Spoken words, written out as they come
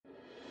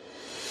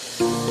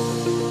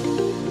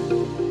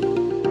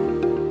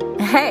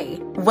Hey,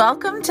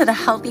 welcome to the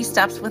Healthy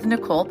Steps with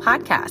Nicole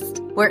podcast,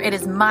 where it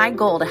is my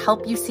goal to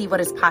help you see what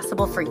is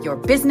possible for your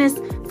business,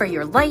 for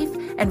your life,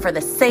 and for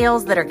the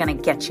sales that are going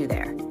to get you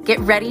there. Get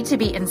ready to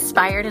be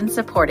inspired and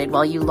supported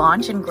while you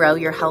launch and grow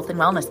your health and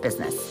wellness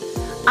business.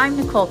 I'm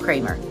Nicole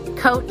Kramer,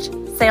 coach,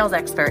 sales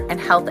expert, and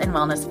health and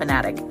wellness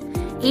fanatic.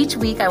 Each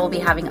week, I will be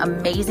having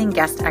amazing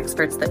guest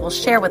experts that will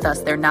share with us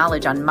their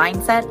knowledge on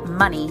mindset,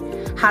 money,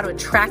 how to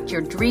attract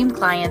your dream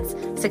clients,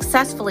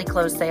 successfully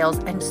close sales,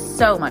 and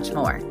so much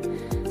more.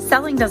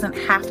 Selling doesn't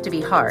have to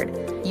be hard.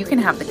 You can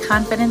have the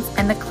confidence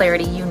and the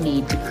clarity you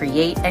need to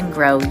create and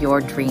grow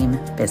your dream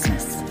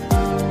business.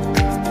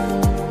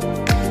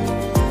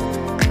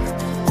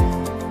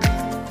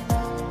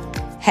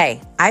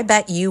 Hey, I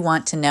bet you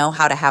want to know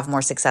how to have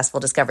more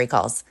successful discovery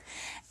calls.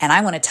 And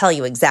I want to tell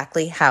you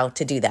exactly how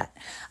to do that.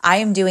 I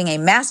am doing a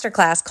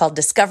masterclass called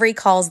Discovery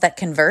Calls That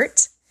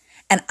Convert.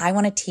 And I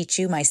want to teach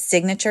you my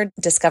signature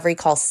discovery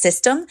call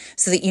system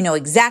so that you know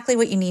exactly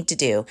what you need to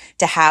do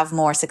to have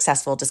more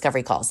successful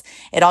discovery calls.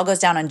 It all goes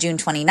down on June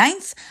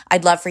 29th.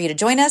 I'd love for you to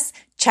join us.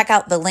 Check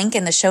out the link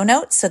in the show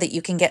notes so that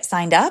you can get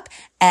signed up.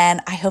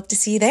 And I hope to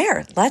see you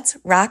there. Let's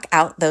rock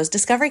out those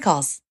discovery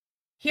calls.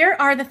 Here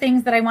are the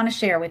things that I want to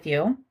share with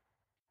you.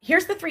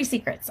 Here's the 3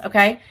 secrets,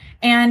 okay?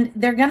 And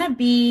they're going to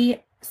be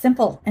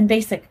simple and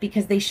basic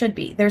because they should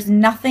be. There's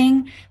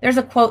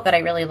a quote that I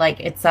really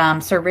like. It's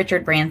Sir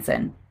Richard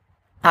Branson.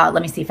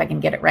 Let me see if I can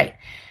get it right.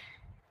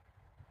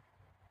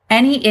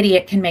 Any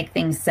idiot can make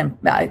things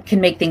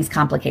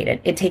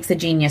complicated. It takes a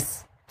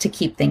genius to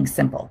keep things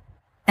simple.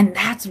 And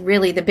that's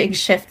really the big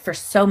shift for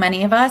so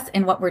many of us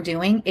in what we're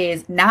doing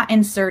is not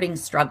inserting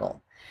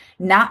struggle,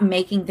 not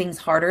making things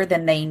harder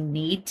than they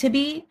need to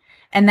be.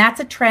 And that's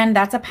a trend,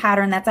 that's a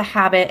pattern, that's a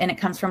habit, and it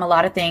comes from a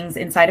lot of things.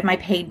 Inside of my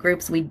paid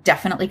groups, we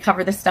definitely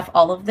cover this stuff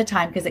all of the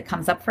time because it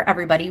comes up for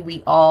everybody.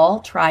 We all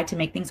try to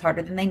make things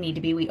harder than they need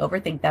to be. We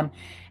overthink them.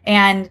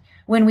 And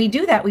when we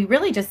do that, we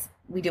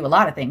do a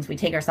lot of things. We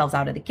take ourselves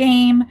out of the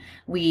game.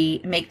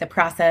 We make the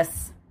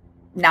process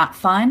not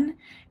fun.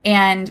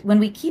 And when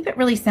we keep it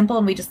really simple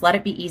and we just let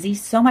it be easy,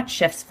 so much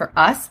shifts for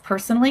us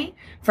personally,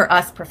 for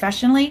us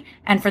professionally,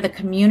 and for the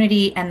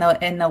community and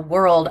the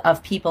world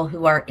of people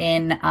who are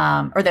in,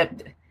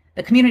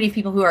 the community of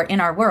people who are in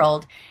our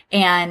world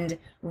and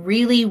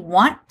really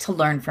want to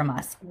learn from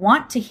us,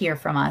 want to hear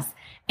from us.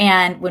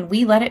 And when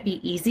we let it be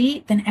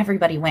easy, then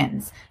everybody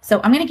wins.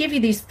 So I'm going to give you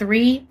these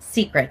 3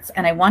 secrets,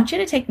 and I want you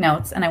to take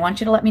notes, and I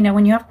want you to let me know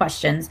when you have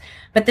questions.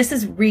 But this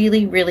is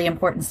really, really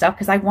important stuff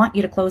because I want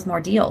you to close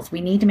more deals. We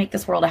need to make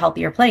this world a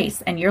healthier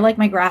place. And you're like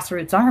my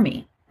grassroots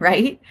army,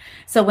 right?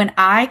 So when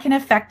I can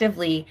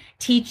effectively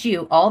teach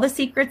you all the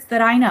secrets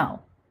that I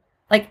know,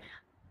 like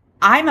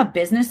I'm a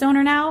business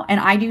owner now,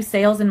 and I do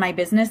sales in my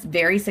business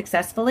very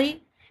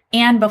successfully.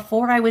 And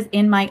before I was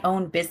in my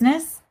own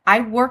business, I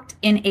worked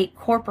in a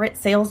corporate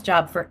sales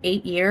job for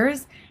 8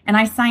 years, and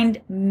I signed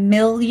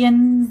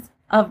millions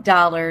of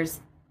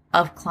dollars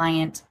of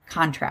client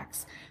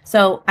contracts.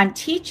 So I'm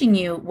teaching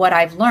you what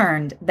I've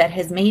learned that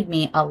has made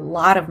me a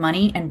lot of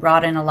money and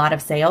brought in a lot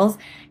of sales.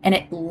 And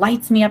it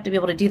lights me up to be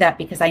able to do that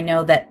because I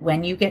know that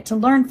when you get to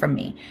learn from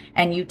me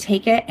and you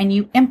take it and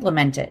you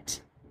implement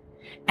it,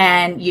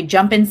 and you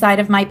jump inside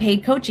of my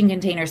paid coaching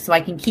containers so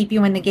I can keep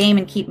you in the game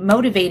and keep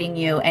motivating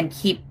you and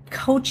keep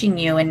coaching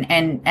you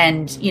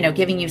and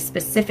giving you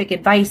specific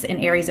advice in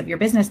areas of your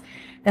business,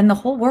 then the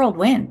whole world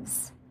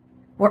wins.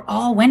 We're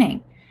all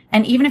winning.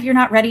 And even if you're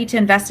not ready to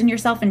invest in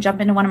yourself and jump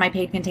into one of my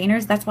paid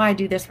containers, that's why I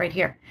do this right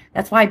here.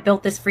 That's why I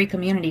built this free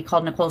community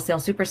called Nicole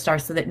Sales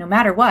Superstar, so that no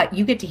matter what,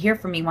 you get to hear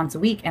from me once a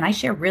week and I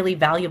share really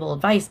valuable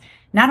advice.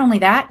 Not only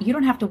that, you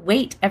don't have to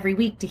wait every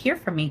week to hear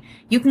from me.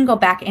 You can go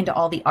back into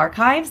all the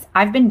archives.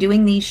 I've been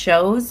doing these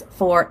shows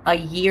for over a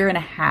year and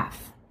a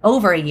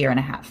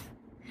half.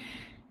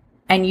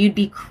 And you'd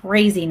be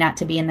crazy not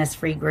to be in this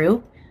free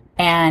group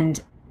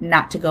and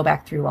not to go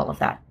back through all of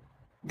that.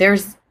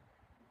 There's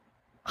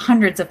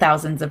hundreds of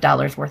thousands of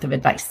dollars worth of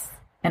advice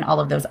in all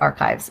of those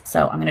archives.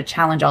 So I'm going to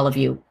challenge all of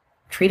you.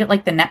 Treat it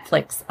like the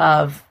Netflix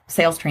of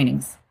sales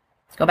trainings.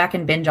 Let's go back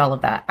and binge all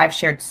of that. I've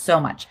shared so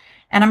much.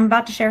 And I'm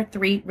about to share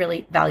 3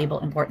 really valuable,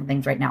 important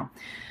things right now.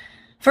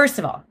 First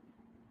of all,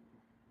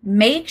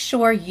 make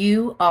sure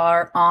you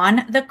are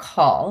on the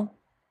call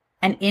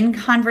and in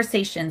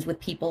conversations with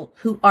people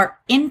who are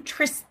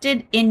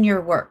interested in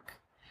your work.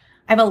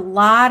 I have a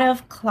lot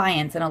of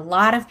clients and a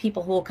lot of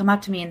people who will come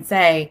up to me and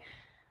say,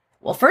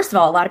 well, first of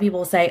all, a lot of people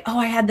will say, oh,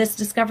 I had this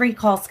discovery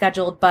call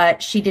scheduled,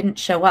 but she didn't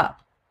show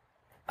up.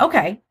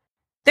 Okay.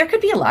 There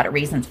could be a lot of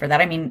reasons for that.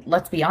 I mean,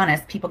 let's be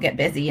honest, people get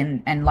busy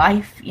and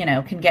life,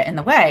 can get in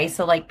the way.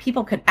 So like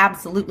people could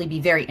absolutely be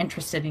very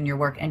interested in your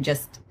work and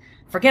just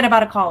forget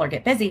about a call or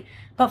get busy.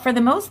 But for the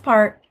most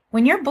part,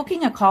 when you're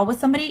booking a call with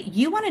somebody,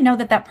 you want to know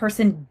that that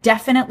person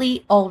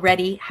definitely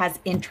already has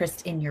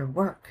interest in your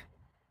work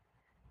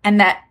and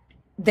that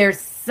there's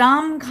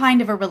some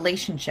kind of a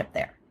relationship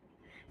there,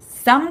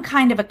 some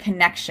kind of a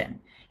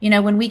connection.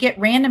 When we get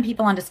random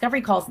people on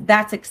discovery calls,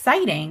 that's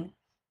exciting.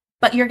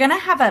 But you're going to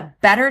have a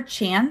better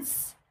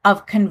chance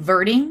of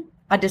converting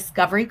a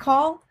discovery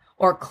call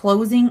or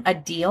closing a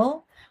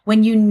deal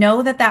when you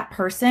know that that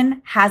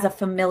person has a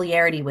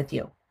familiarity with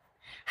you,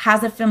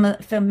 has a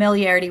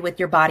familiarity with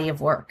your body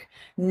of work,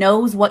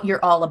 knows what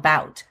you're all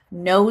about,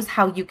 knows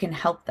how you can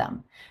help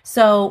them.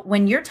 So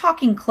when you're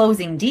talking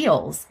closing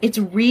deals, it's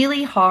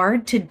really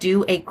hard to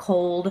do a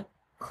cold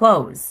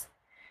close.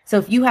 So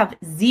if you have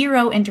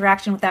zero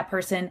interaction with that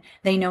person,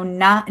 they know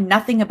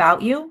nothing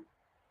about you,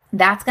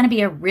 that's going to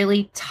be a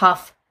really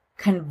tough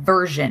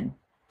conversion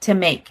to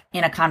make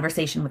in a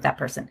conversation with that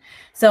person.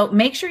 So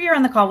make sure you're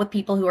on the call with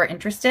people who are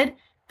interested,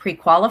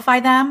 pre-qualify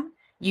them,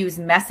 use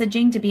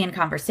messaging to be in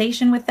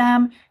conversation with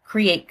them,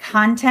 create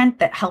content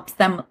that helps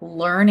them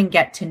learn and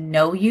get to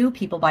know you.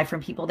 People buy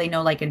from people they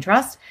know, like, and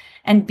trust,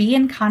 and be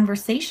in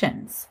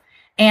conversations.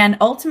 And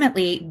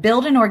ultimately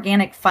build an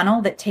organic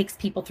funnel that takes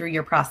people through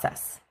your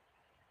process.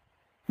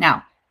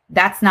 Now,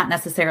 that's not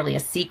necessarily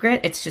a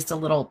secret. It's just a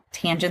little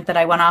tangent that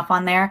I went off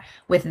on there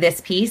with this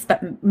piece,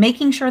 but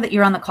making sure that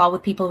you're on the call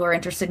with people who are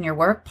interested in your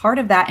work, part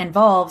of that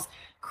involves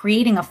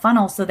creating a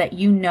funnel so that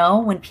you know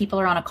when people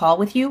are on a call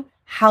with you,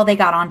 how they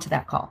got onto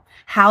that call,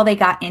 how they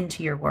got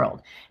into your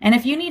world. And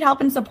if you need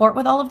help and support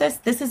with all of this,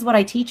 this is what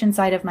I teach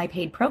inside of my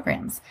paid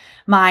programs.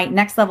 My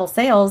Next Level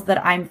Sales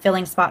that I'm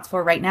filling spots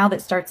for right now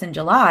that starts in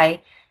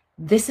July,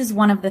 this is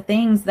one of the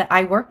things that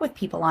I work with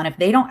people on. If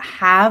they don't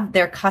have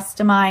their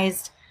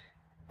customized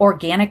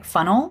organic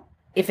funnel,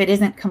 if it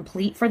isn't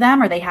complete for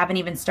them or they haven't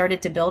even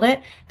started to build it,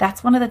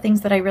 that's one of the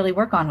things that I really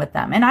work on with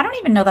them. And I don't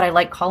even know that I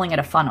like calling it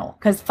a funnel,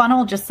 because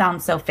funnel just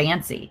sounds so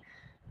fancy.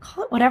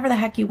 Call it whatever the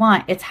heck you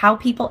want. It's how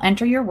people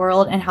enter your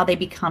world and how they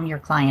become your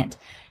client.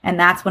 And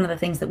that's one of the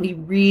things that we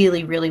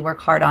really, really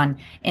work hard on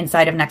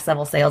inside of Next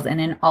Level Sales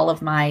and in all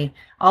of my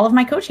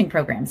coaching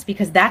programs,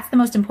 because that's the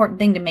most important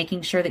thing to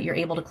making sure that you're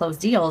able to close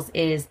deals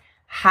is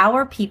how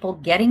are people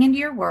getting into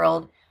your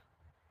world?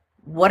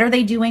 What are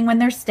they doing when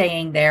they're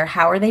staying there?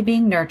 How are they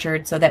being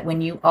nurtured so that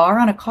when you are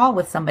on a call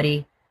with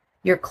somebody,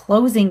 you're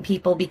closing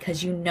people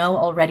because you know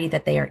already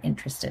that they are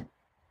interested.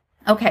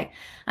 Okay,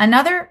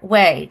 another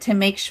way to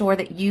make sure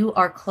that you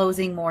are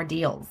closing more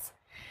deals.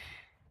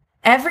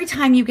 Every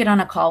time you get on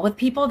a call with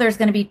people, there's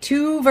going to be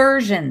two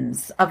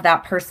versions of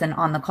that person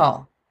on the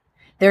call.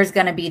 There's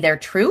going to be their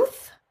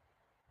truth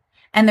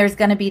and there's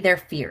going to be their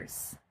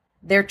fears.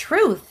 Their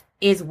truth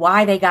is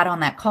why they got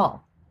on that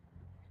call.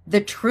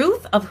 The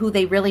truth of who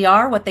they really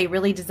are, what they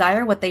really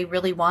desire, what they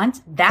really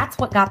want, that's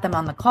what got them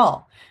on the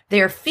call.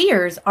 Their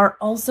fears are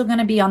also going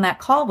to be on that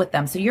call with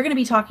them. So you're going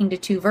to be talking to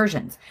two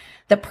versions.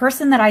 The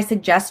person that I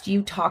suggest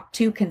you talk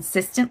to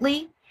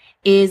consistently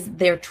is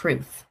their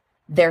truth,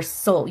 their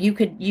soul. You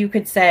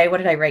could say, what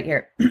did I write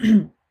here?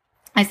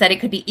 I said it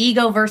could be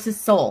ego versus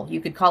soul.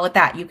 You could call it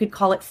that. You could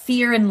call it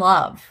fear and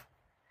love.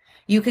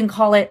 You can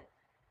call it,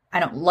 I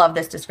don't love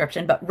this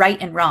description, but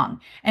right and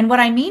wrong. And what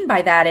I mean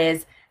by that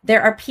is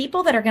there are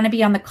people that are going to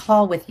be on the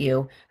call with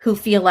you who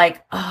feel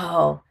like,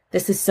 oh,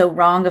 this is so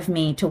wrong of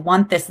me to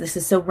want this. This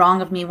is so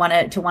wrong of me to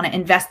want to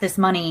invest this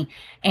money.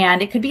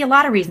 And it could be a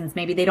lot of reasons.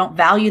 Maybe they don't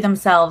value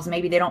themselves.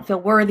 Maybe they don't feel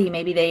worthy.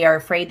 Maybe they are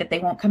afraid that they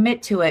won't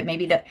commit to it.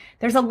 Maybe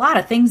there's a lot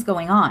of things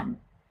going on.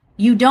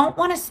 You don't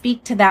want to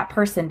speak to that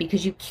person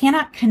because you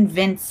cannot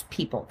convince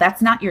people.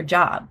 That's not your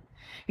job.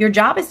 Your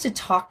job is to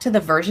talk to the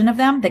version of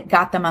them that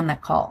got them on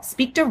that call.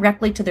 Speak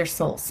directly to their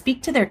soul.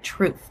 Speak to their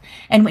truth.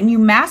 And when you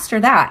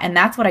master that, and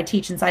that's what I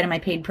teach inside of my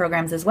paid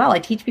programs as well, I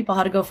teach people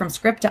how to go from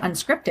script to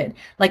unscripted.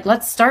 Like,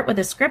 let's start with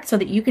a script so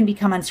that you can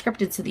become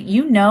unscripted, so that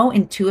you know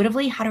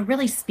intuitively how to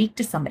really speak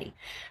to somebody,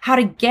 how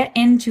to get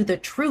into the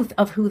truth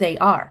of who they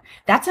are.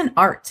 That's an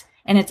art,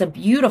 and it's a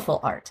beautiful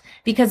art,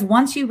 because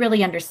once you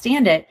really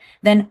understand it,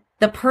 then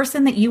the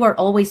person that you are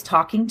always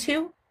talking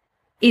to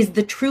is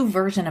the true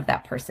version of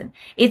that person.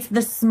 It's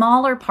the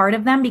smaller part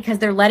of them because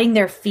they're letting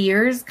their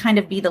fears kind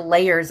of be the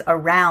layers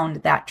around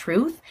that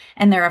truth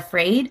and they're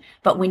afraid.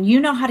 But when you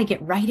know how to get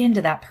right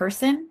into that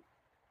person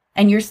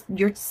and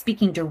you're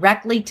speaking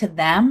directly to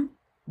them,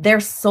 their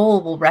soul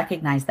will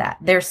recognize that.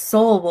 Their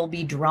soul will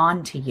be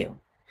drawn to you.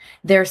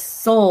 Their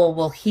soul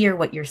will hear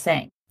what you're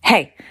saying.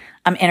 Hey,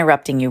 I'm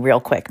interrupting you real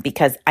quick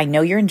because I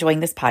know you're enjoying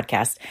this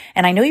podcast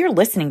and I know you're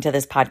listening to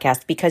this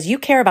podcast because you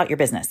care about your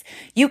business.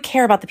 You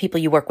care about the people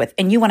you work with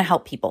and you want to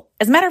help people.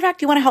 As a matter of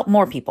fact, you want to help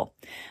more people.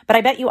 But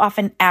I bet you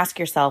often ask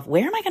yourself,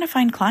 where am I going to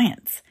find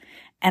clients?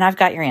 And I've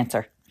got your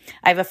answer.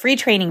 I have a free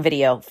training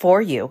video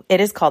for you. It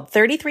is called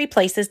 33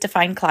 Places to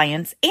Find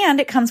Clients,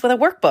 and it comes with a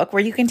workbook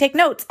where you can take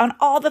notes on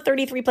all the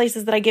 33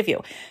 places that I give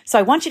you. So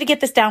I want you to get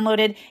this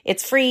downloaded.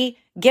 It's free.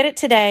 Get it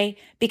today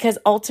because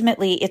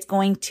ultimately it's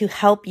going to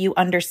help you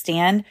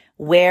understand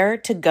where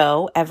to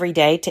go every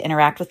day to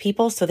interact with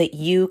people so that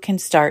you can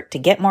start to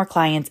get more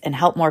clients and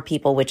help more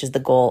people, which is the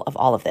goal of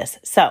all of this.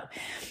 So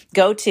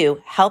go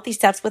to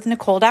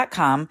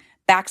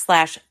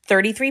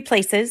healthystepswithnicole.com/33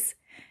 places,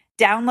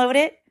 download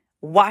it.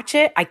 Watch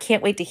it. I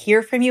can't wait to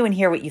hear from you and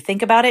hear what you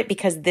think about it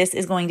because this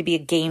is going to be a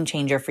game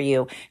changer for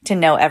you to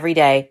know every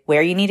day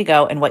where you need to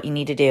go and what you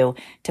need to do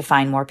to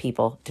find more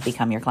people to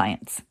become your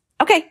clients.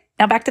 Okay,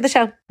 now back to the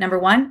show. Number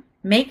one,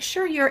 make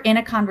sure you're in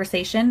a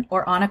conversation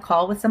or on a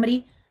call with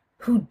somebody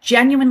who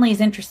genuinely is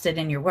interested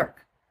in your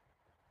work.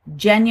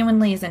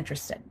 genuinely is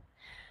interested.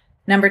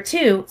 Number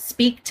 2,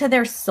 speak to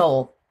their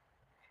soul.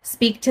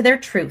 Speak to their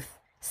truth.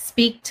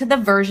 Speak to the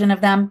version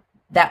of them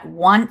that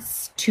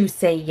wants to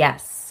say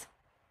yes.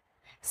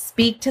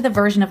 Speak to the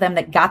version of them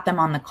that got them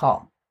on the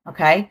call.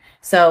 Okay.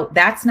 So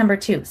that's number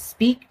 2.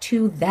 Speak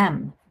to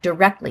them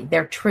directly,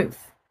 their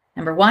truth.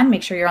 Number 1,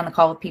 make sure you're on the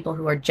call with people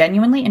who are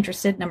genuinely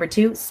interested. Number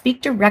 2,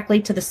 speak directly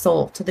to the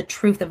soul, to the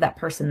truth of that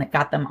person that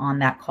got them on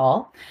that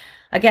call.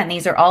 Again,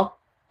 these are all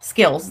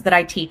skills that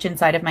I teach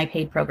inside of my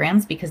paid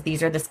programs because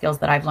these are the skills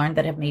that I've learned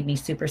that have made me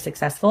super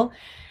successful.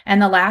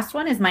 And the last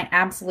one is my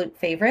absolute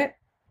favorite.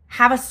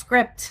 Have a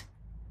script.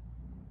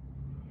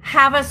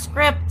 Have a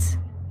script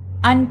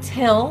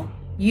until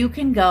you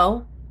can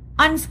go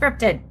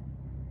unscripted.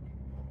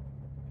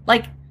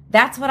 Like,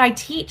 that's what I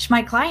teach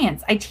my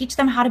clients. I teach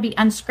them how to be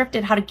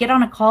unscripted, how to get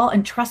on a call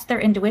and trust their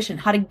intuition,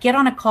 how to get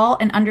on a call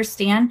and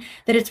understand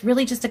that it's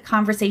really just a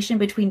conversation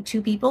between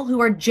two people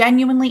who are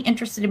genuinely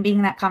interested in being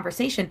in that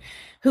conversation,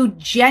 who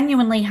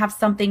genuinely have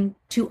something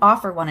to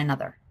offer one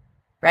another,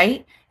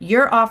 right?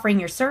 You're offering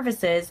your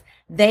services.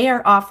 They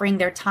are offering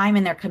their time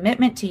and their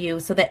commitment to you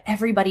so that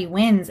everybody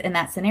wins in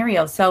that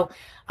scenario. So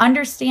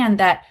understand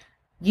that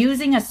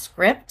using a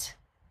script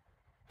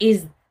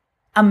is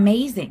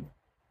amazing.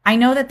 I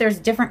know that there's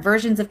different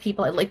versions of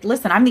people. Like,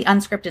 listen, I'm the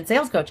unscripted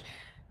sales coach,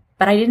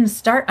 but I didn't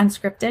start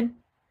unscripted.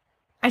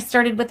 I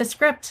started with a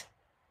script.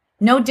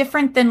 No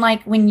different than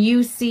like when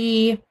you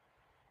see,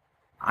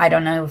 I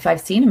don't know if I've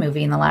seen a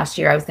movie in the last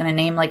year. I was going to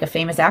name like a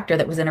famous actor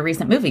that was in a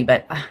recent movie,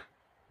 but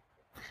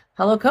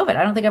hello, COVID.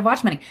 I don't think I've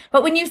watched many.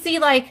 But when you see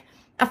like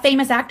a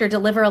famous actor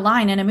deliver a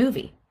line in a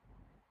movie,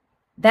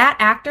 that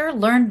actor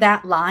learned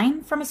that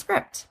line from a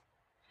script.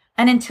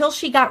 And until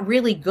she got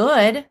really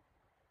good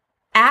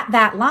at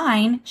that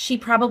line, she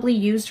probably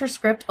used her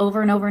script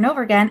over and over and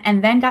over again,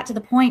 and then got to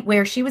the point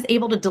where she was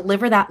able to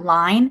deliver that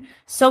line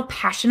so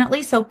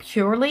passionately, so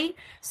purely,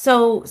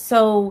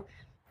 so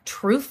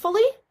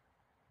truthfully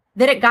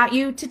that it got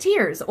you to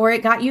tears or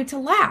it got you to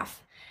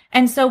laugh.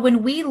 And so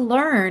when we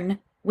learn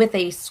with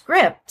a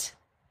script,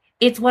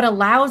 it's what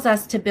allows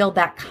us to build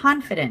that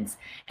confidence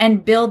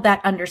and build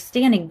that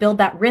understanding, build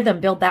that rhythm,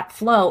 build that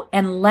flow,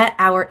 and let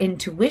our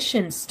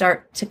intuition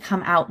start to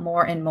come out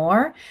more and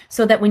more,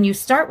 so that when you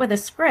start with a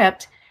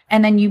script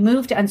and then you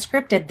move to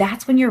unscripted,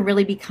 that's when you're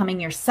really becoming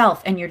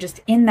yourself and you're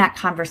just in that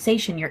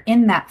conversation. You're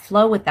in that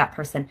flow with that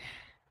person.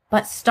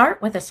 But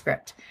start with a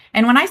script.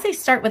 And when I say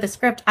start with a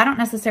script, I don't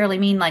necessarily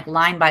mean like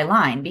line by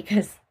line,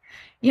 because,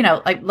 you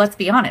know, like, let's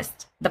be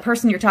honest, the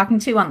person you're talking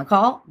to on the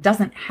call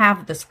doesn't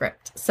have the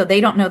script, so they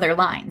don't know their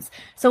lines.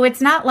 So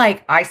it's not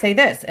like I say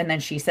this and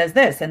then she says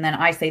this and then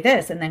I say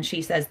this and then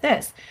she says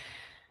this.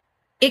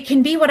 It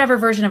can be whatever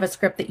version of a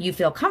script that you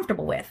feel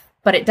comfortable with,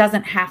 but it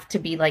doesn't have to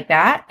be like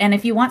that. And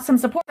if you want some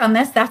support on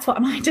this, that's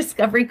what my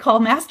Discovery Call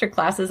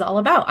Masterclass is all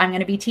about. I'm going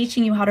to be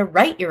teaching you how to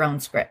write your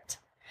own script.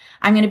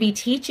 I'm going to be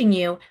teaching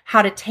you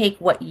how to take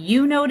what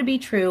you know to be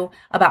true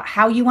about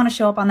how you want to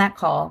show up on that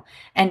call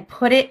and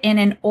put it in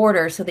an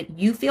order so that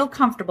you feel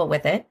comfortable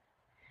with it.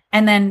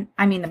 And then,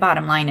 I mean, the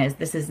bottom line is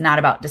this is not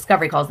about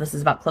discovery calls. This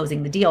is about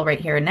closing the deal right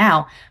here and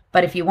now.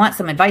 But if you want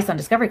some advice on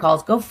discovery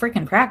calls, go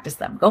freaking practice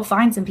them. Go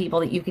find some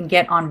people that you can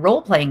get on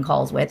role-playing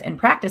calls with and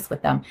practice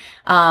with them.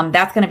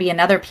 That's going to be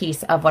another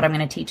piece of what I'm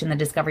going to teach in the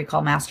Discovery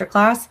Call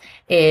Masterclass.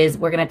 Is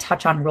we're going to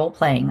touch on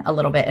role-playing a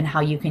little bit and how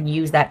you can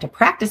use that to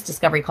practice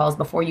discovery calls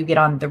before you get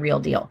on the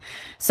real deal.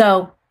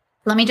 So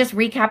let me just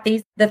recap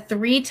these. The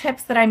 3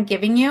 tips that I'm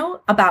giving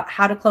you about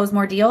how to close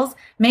more deals.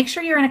 Make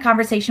sure you're in a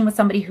conversation with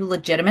somebody who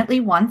legitimately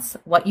wants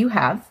what you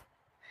have.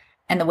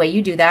 And the way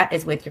you do that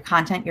is with your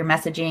content, your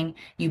messaging.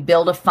 You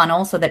build a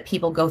funnel so that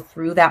people go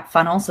through that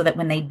funnel so that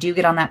when they do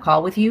get on that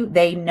call with you,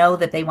 they know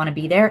that they want to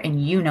be there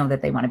and you know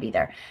that they want to be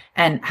there.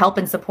 And help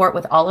and support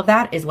with all of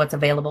that is what's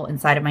available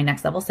inside of my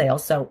Next Level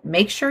Sales. So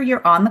make sure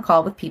you're on the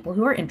call with people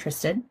who are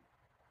interested.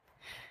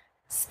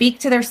 Speak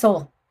to their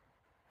soul,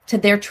 to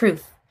their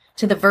truth,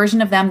 to the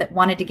version of them that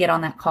wanted to get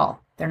on that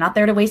call. They're not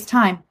there to waste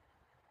time.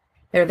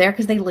 They're there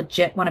because they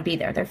legit want to be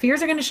there. Their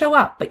fears are going to show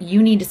up, but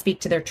you need to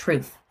speak to their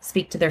truth,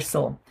 speak to their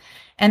soul.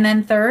 And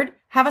then 3rd,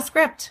 have a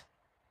script.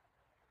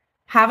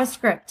 Have a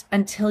script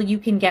until you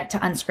can get to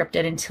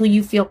unscripted, until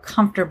you feel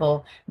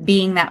comfortable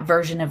being that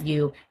version of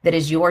you that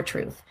is your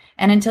truth.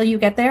 And until you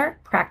get there,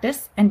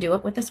 practice and do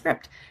it with a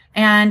script.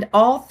 And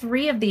all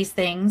 3 of these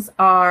things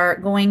we're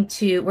going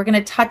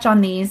to touch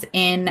on these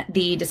in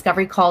the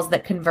Discovery Calls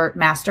That Convert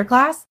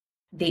Masterclass.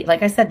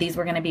 Like I said, these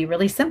were going to be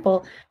really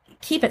simple.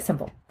 Keep it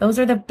simple. Those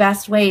are the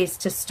best ways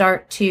to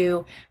start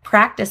to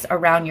practice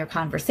around your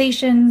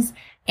conversations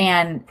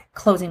and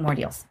closing more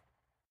deals.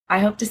 I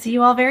hope to see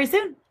you all very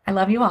soon. I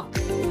love you all.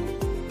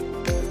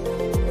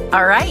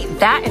 All right,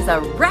 that is a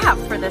wrap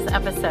for this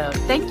episode.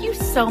 Thank you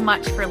so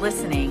much for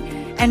listening.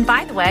 And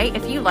by the way,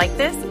 if you like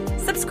this,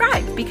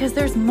 subscribe because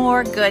there's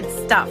more good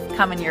stuff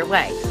coming your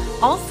way.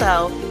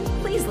 Also,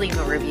 please leave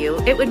a review.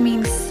 It would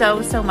mean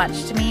so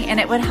much to me, and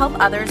it would help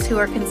others who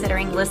are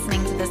considering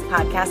listening to this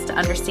podcast to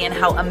understand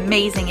how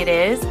amazing it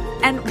is.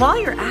 And while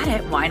you're at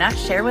it, why not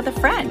share with a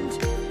friend?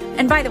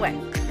 And by the way,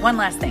 one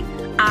last thing.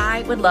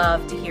 I would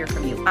love to hear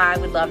from you. I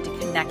would love to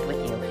connect with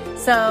you.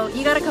 So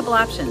you got a couple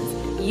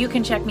options. You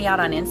can check me out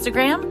on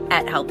Instagram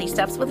at Healthy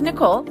Steps with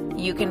Nicole.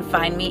 You can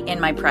find me in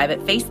my private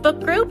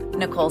Facebook group,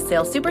 Nicole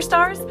Sales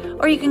Superstars,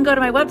 or you can go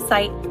to my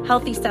website,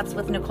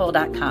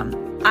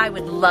 healthystepswithnicole.com. I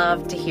would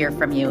love to hear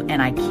from you,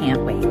 and I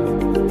can't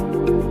wait.